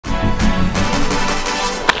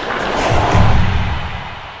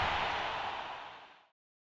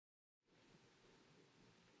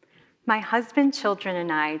My husband, children,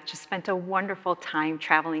 and I just spent a wonderful time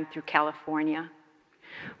traveling through California.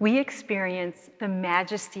 We experienced the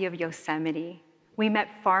majesty of Yosemite. We met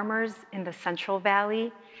farmers in the Central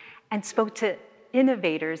Valley and spoke to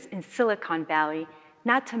innovators in Silicon Valley,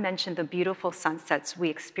 not to mention the beautiful sunsets we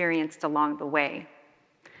experienced along the way.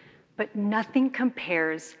 But nothing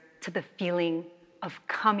compares to the feeling of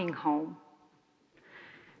coming home.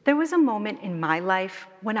 There was a moment in my life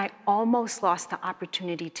when I almost lost the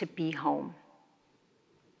opportunity to be home.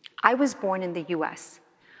 I was born in the US,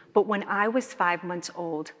 but when I was 5 months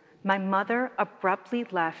old, my mother abruptly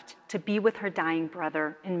left to be with her dying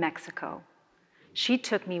brother in Mexico. She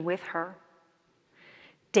took me with her.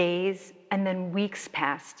 Days and then weeks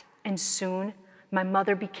passed, and soon my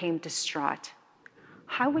mother became distraught.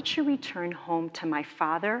 How would she return home to my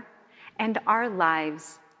father and our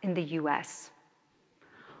lives in the US?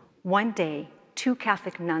 One day, 2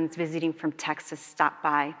 Catholic nuns visiting from Texas stopped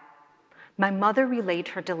by. My mother relayed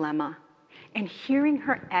her dilemma, and hearing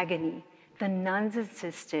her agony, the nuns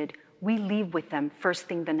insisted we leave with them first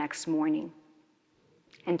thing the next morning.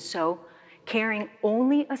 And so, carrying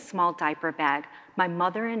only a small diaper bag, my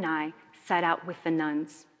mother and I set out with the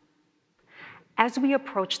nuns. As we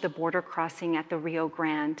approached the border crossing at the Rio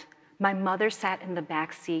Grande, my mother sat in the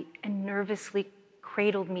back seat and nervously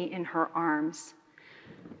cradled me in her arms.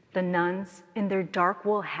 The nuns, in their dark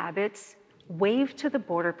wool habits, waved to the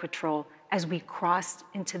Border Patrol as we crossed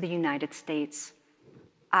into the United States.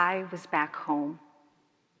 I was back home.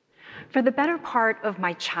 For the better part of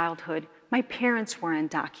my childhood, my parents were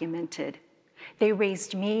undocumented. They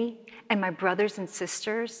raised me and my brothers and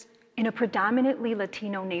sisters in a predominantly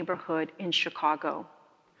Latino neighborhood in Chicago.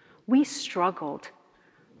 We struggled,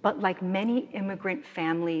 but like many immigrant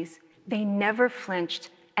families, they never flinched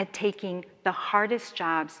at taking the hardest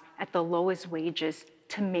jobs at the lowest wages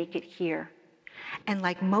to make it here. And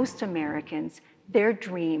like most Americans, their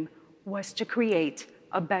dream was to create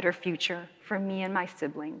a better future for me and my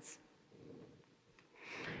siblings.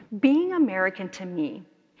 Being American to me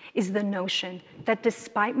is the notion that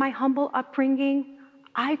despite my humble upbringing,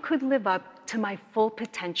 I could live up to my full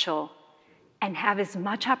potential and have as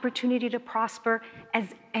much opportunity to prosper as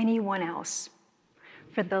anyone else.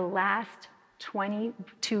 For the last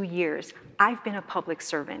 22 years, I've been a public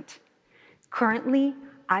servant. Currently,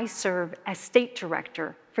 I serve as state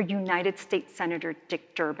director for United States Senator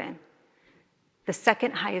Dick Durbin, the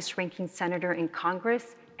second highest ranking senator in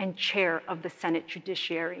Congress and chair of the Senate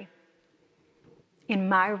Judiciary. In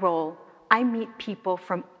my role, I meet people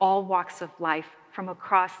from all walks of life from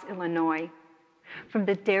across Illinois, from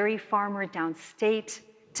the dairy farmer downstate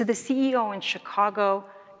to the CEO in Chicago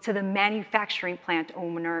to the manufacturing plant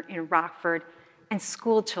owner in Rockford and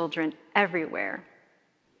school children everywhere.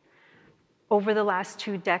 Over the last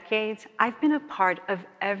 2 decades, I've been a part of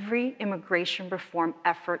every immigration reform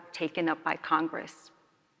effort taken up by Congress.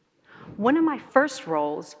 One of my first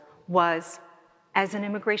roles was as an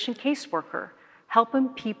immigration caseworker, helping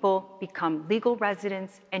people become legal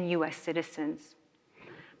residents and US citizens.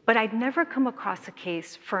 But I'd never come across a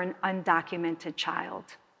case for an undocumented child.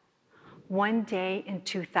 One day in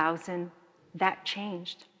 2000, that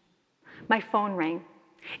changed. My phone rang.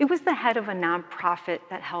 It was the head of a nonprofit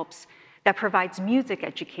that provides music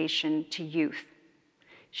education to youth.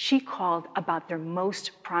 She called about their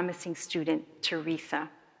most promising student, Teresa.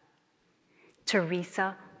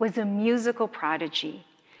 Teresa was a musical prodigy.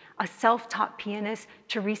 A self-taught pianist,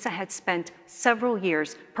 Teresa had spent several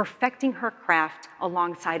years perfecting her craft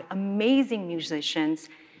alongside amazing musicians,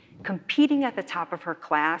 competing at the top of her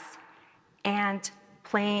class, and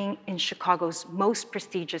playing in Chicago's most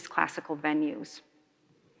prestigious classical venues.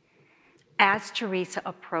 As Teresa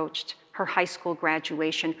approached her high school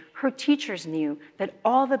graduation, her teachers knew that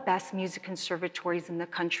all the best music conservatories in the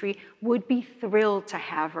country would be thrilled to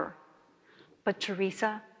have her. But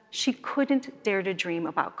Teresa, she couldn't dare to dream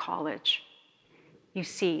about college. You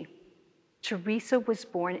see, Teresa was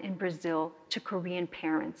born in Brazil to Korean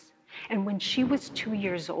parents, and when she was 2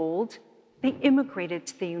 years old, they immigrated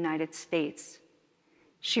to the United States.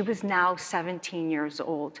 She was now 17 years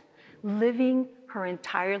old, living her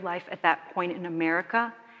entire life at that point in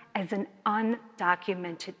America as an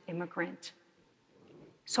undocumented immigrant.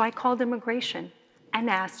 So I called immigration and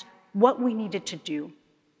asked what we needed to do.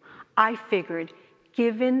 I figured,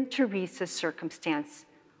 given Teresa's circumstance,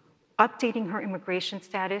 updating her immigration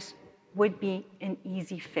status would be an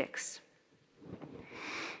easy fix.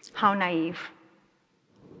 How naive.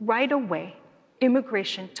 Right away,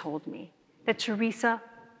 immigration told me that Teresa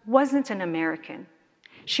wasn't an American.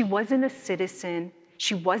 She wasn't a citizen.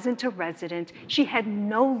 She wasn't a resident. She had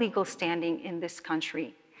no legal standing in this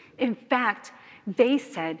country. In fact, they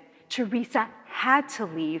said Teresa had to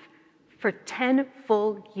leave for 10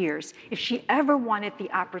 full years if she ever wanted the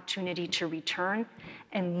opportunity to return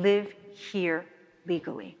and live here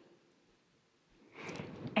legally.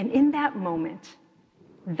 And in that moment,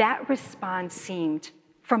 that response seemed,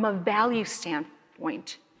 from a value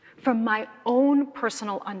standpoint, from my own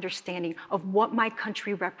personal understanding of what my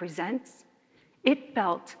country represents, it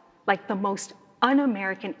felt like the most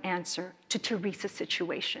un-American answer to Teresa's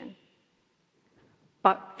situation.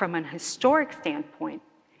 But from an historic standpoint,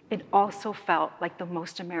 it also felt like the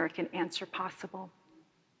most American answer possible.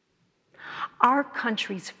 Our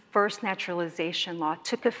country's first naturalization law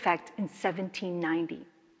took effect in 1790.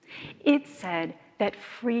 It said that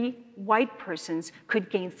free white persons could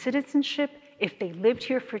gain citizenship if they lived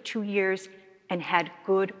here for 2 years and had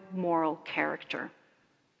good moral character.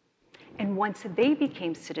 And once they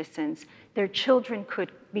became citizens, their children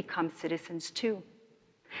could become citizens too.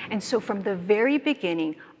 And so from the very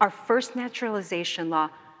beginning, our first naturalization law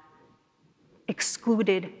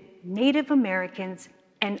excluded Native Americans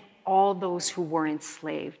and all those who were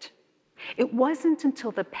enslaved. It wasn't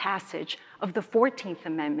until the passage of the 14th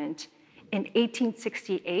Amendment in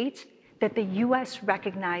 1868 that the US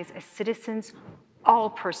recognized as citizens all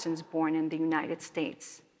persons born in the United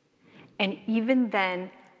States. And even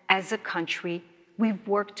then, as a country, we've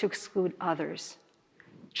worked to exclude others.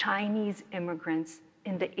 Chinese immigrants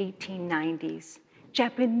in the 1890s,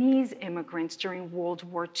 Japanese immigrants during World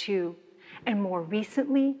War II, and more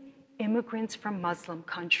recently, immigrants from Muslim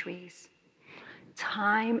countries.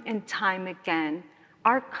 Time and time again,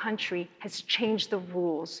 our country has changed the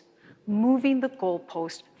rules, moving the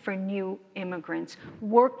goalpost for new immigrants,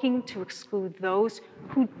 working to exclude those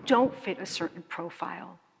who don't fit a certain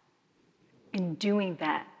profile. In doing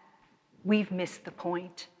that, we've missed the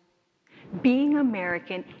point. Being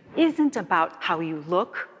American isn't about how you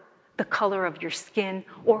look, the color of your skin,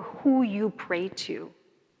 or who you pray to.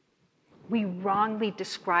 We wrongly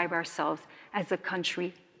describe ourselves as a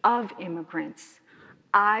country of immigrants.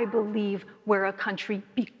 I believe we're a country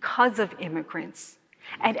because of immigrants.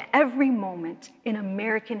 At every moment in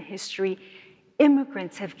American history,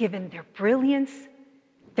 immigrants have given their brilliance,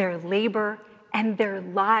 their labor, and their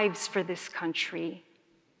lives for this country.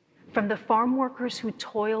 From the farm workers who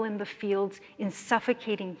toil in the fields in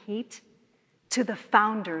suffocating heat, to the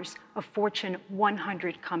founders of Fortune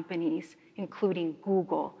 100 companies, including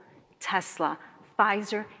Google, Tesla,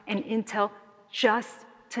 Pfizer, and Intel, just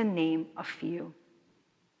to name a few.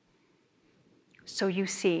 So you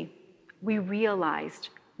see, we realized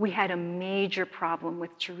we had a major problem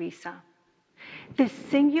with Teresa. This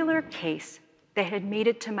singular case that had made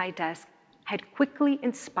it to my desk had quickly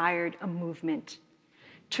inspired a movement.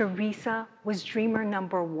 Teresa was dreamer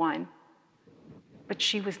number one, but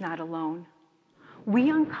she was not alone. We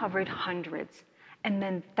uncovered hundreds and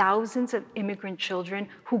then thousands of immigrant children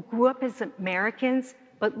who grew up as Americans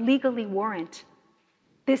but legally weren't.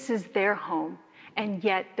 This is their home, and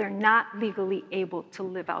yet they're not legally able to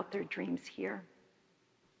live out their dreams here.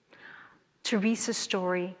 Teresa's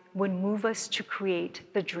story would move us to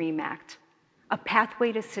create the DREAM Act, a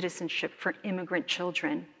pathway to citizenship for immigrant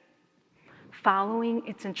children. Following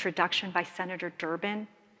its introduction by Senator Durbin,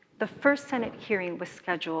 the first Senate hearing was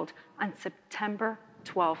scheduled on September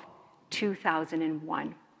 12,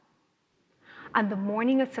 2001. On the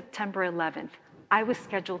morning of September 11th, I was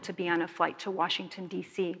scheduled to be on a flight to Washington,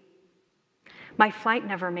 D.C. My flight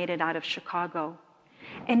never made it out of Chicago.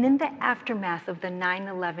 And in the aftermath of the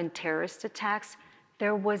 9/11 terrorist attacks,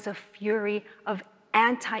 there was a fury of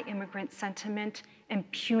anti-immigrant sentiment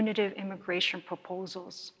and punitive immigration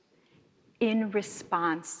proposals. In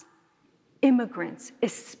response, immigrants,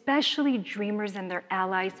 especially dreamers and their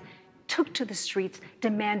allies, took to the streets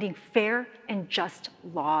demanding fair and just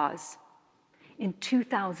laws. In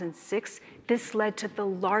 2006, this led to the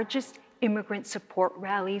largest immigrant support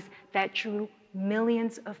rallies that drew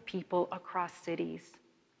millions of people across cities.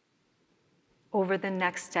 Over the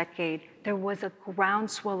next decade, there was a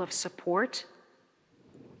groundswell of support,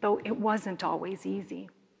 though it wasn't always easy.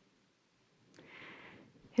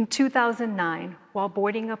 In 2009, while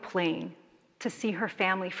boarding a plane to see her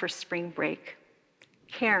family for spring break,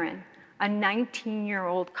 Karen, a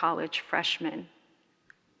 19-year-old college freshman,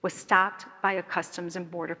 was stopped by a Customs and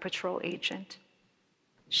Border Patrol agent.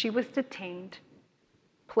 She was detained,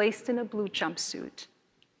 placed in a blue jumpsuit,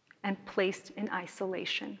 and placed in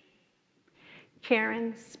isolation.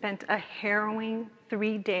 Karen spent a harrowing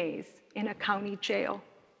 3 days in a county jail.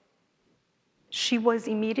 She was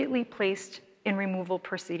immediately placed in removal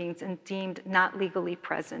proceedings and deemed not legally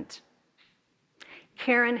present.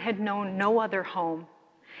 Karen had known no other home.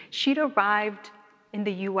 She'd arrived in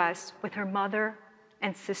the US with her mother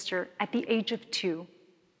and sister at the age of 2.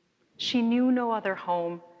 She knew no other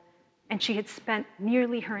home, and she had spent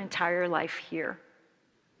nearly her entire life here.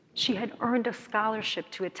 She had earned a scholarship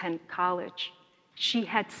to attend college. She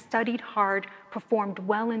had studied hard, performed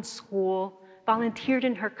well in school, volunteered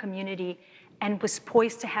in her community, and was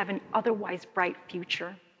poised to have an otherwise bright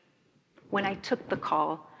future. When I took the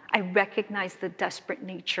call, I recognized the desperate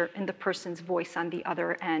nature in the person's voice on the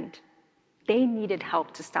other end. They needed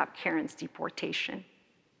help to stop Karen's deportation.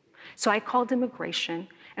 So I called immigration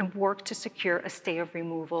and worked to secure a stay of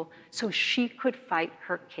removal so she could fight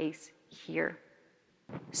her case here.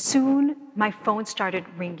 Soon, my phone started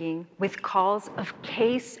ringing with calls of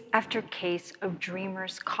case after case of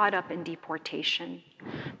dreamers caught up in deportation.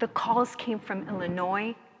 The calls came from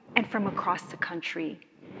Illinois and from across the country.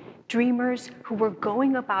 Dreamers who were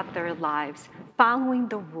going about their lives, following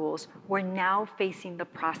the rules, were now facing the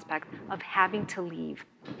prospect of having to leave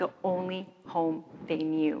the only home they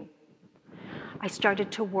knew. I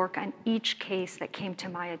started to work on each case that came to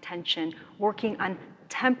my attention, working on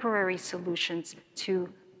temporary solutions to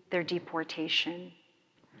their deportation.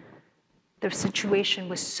 The situation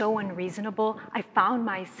was so unreasonable, I found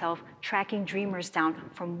myself tracking dreamers down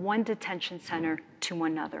from one detention center to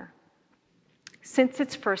another. Since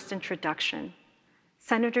its first introduction,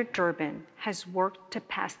 Senator Durbin has worked to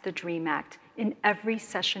pass the DREAM Act in every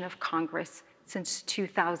session of Congress since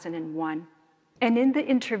 2001. And in the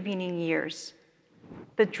intervening years,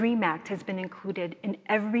 the DREAM Act has been included in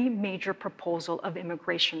every major proposal of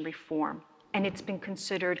immigration reform, and it's been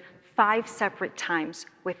considered 5 separate times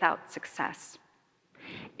without success.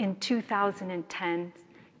 In 2010,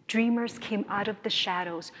 dreamers came out of the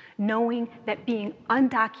shadows, knowing that being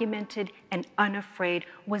undocumented and unafraid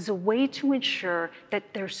was a way to ensure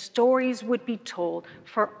that their stories would be told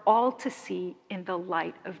for all to see in the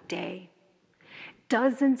light of day.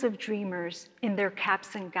 Dozens of dreamers in their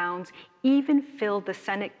caps and gowns even filled the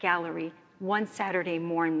Senate gallery one Saturday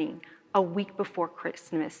morning, a week before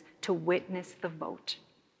Christmas, to witness the vote.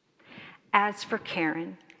 As for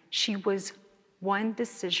Karen, she was one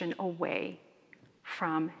decision away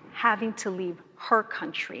from having to leave her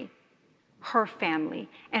country, her family,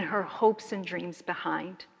 and her hopes and dreams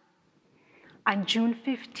behind. On June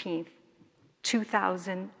 15th,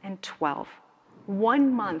 2012,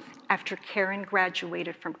 1 month after Karen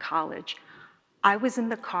graduated from college, I was in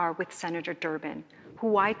the car with Senator Durbin,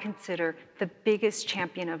 who I consider the biggest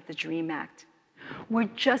champion of the DREAM Act. We're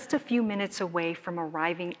just a few minutes away from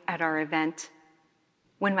arriving at our event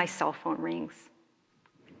when my cell phone rings.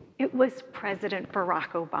 It was President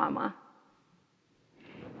Barack Obama.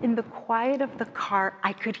 In the quiet of the car,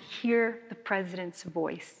 I could hear the president's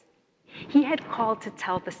voice. He had called to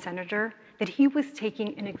tell the senator that he was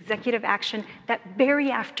taking an executive action that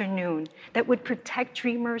very afternoon that would protect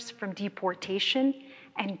dreamers from deportation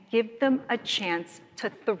and give them a chance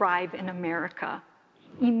to thrive in America.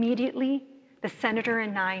 Immediately, the senator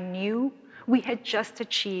and I knew we had just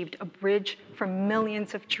achieved a bridge for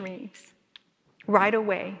millions of dreams. Right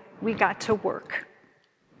away, we got to work.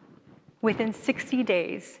 Within 60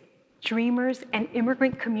 days, dreamers and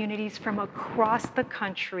immigrant communities from across the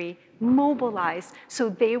country mobilized so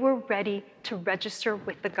they were ready to register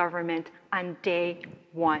with the government on day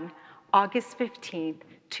 1, August 15th,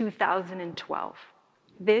 2012.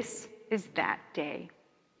 This is that day.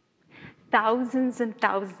 Thousands and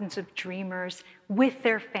thousands of dreamers with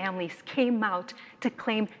their families came out to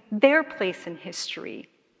claim their place in history,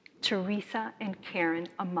 Teresa and Karen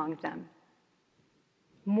among them.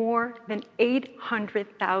 More than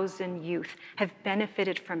 800,000 youth have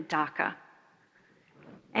benefited from DACA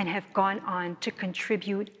and have gone on to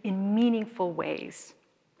contribute in meaningful ways.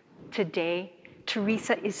 Today,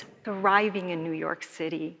 Teresa is thriving in New York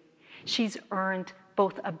City. She's earned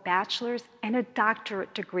both a bachelor's and a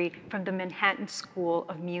doctorate degree from the Manhattan School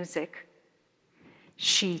of Music.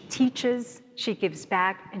 She teaches, she gives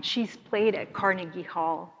back, and she's played at Carnegie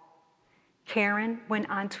Hall. Karen went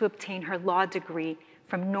on to obtain her law degree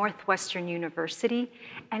from Northwestern University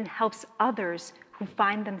and helps others who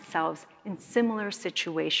find themselves in similar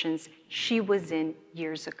situations she was in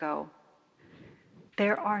years ago.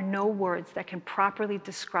 There are no words that can properly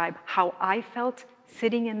describe how I felt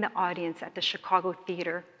sitting in the audience at the Chicago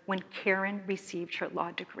Theater when Karen received her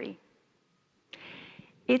law degree.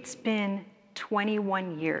 It's been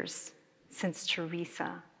 21 years since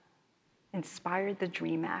Teresa inspired the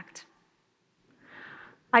DREAM Act.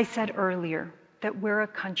 I said earlier that we're a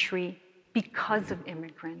country because of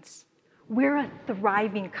immigrants. We're a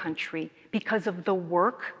thriving country because of the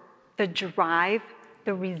work, the drive,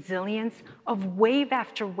 the resilience of wave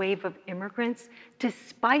after wave of immigrants,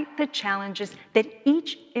 despite the challenges that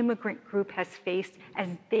each immigrant group has faced as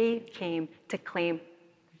they came to claim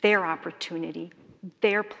their opportunity,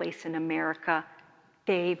 their place in America.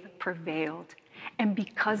 They've prevailed. And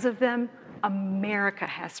because of them, America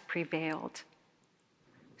has prevailed.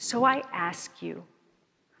 So I ask you,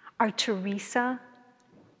 are Teresa,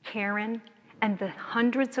 Karen, and the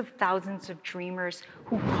hundreds of thousands of dreamers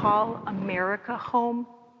who call America home,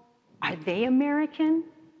 are they American?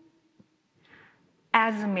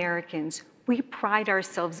 As Americans, we pride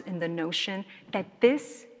ourselves in the notion that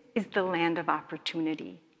this is the land of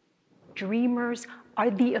opportunity. Dreamers are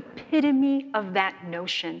the epitome of that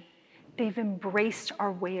notion. They've embraced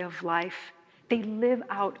our way of life. They live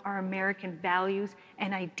out our American values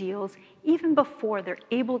and ideals even before they're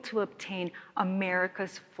able to obtain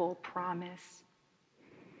America's full promise.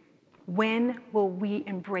 When will we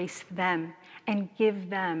embrace them and give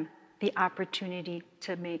them the opportunity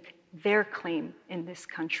to make their claim in this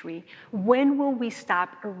country? When will we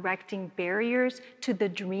stop erecting barriers to the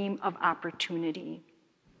dream of opportunity?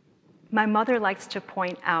 My mother likes to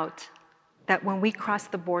point out that when we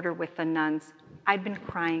crossed the border with the nuns, I'd been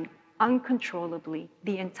crying uncontrollably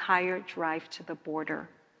the entire drive to the border.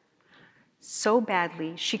 So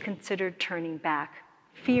badly, she considered turning back,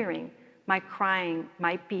 fearing my crying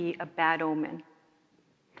might be a bad omen.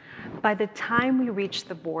 By the time we reached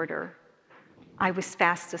the border, I was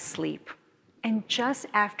fast asleep. And just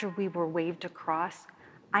after we were waved across,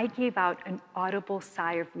 I gave out an audible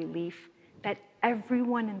sigh of relief that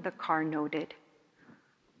everyone in the car noted.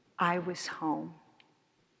 I was home.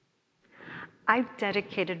 I've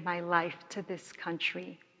dedicated my life to this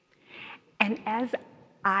country. And as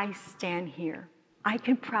I stand here, I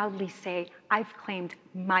can proudly say I've claimed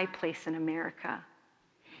my place in America.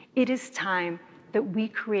 It is time that we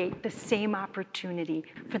create the same opportunity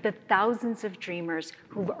for the thousands of dreamers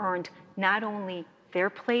who've earned not only their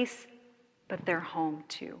place, but their home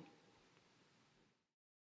too.